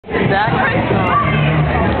Exactly.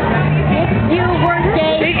 If you weren't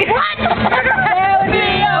gay, what? That would be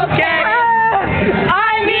okay.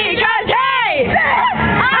 I mean, because hey,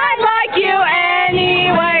 I'd like you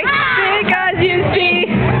anyway, because you see,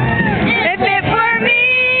 if it were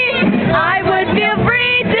me, I would feel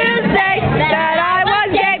free to say that I was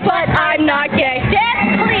gay, but I'm not gay.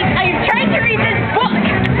 Dad, please, I'm trying to read this book.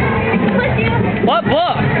 What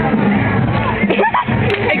book?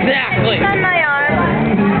 Exactly. It's on my arm.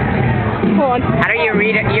 Hold on. How do you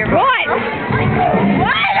read it? Your What? I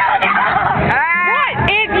don't know. What?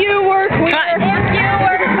 If you were queer. Cut. If you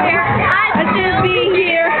were queer, I'd just be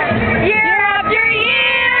here, year after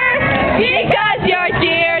year, because you're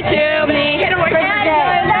dear to me. And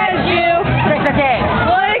I love you.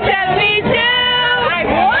 Well, accept me too. I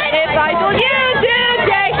would if I told you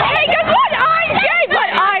today. Hey, guess what? I'm gay, but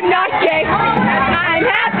I'm not gay. I'm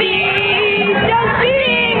happy just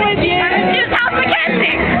being with you. Just House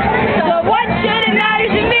Mackenzie. So what should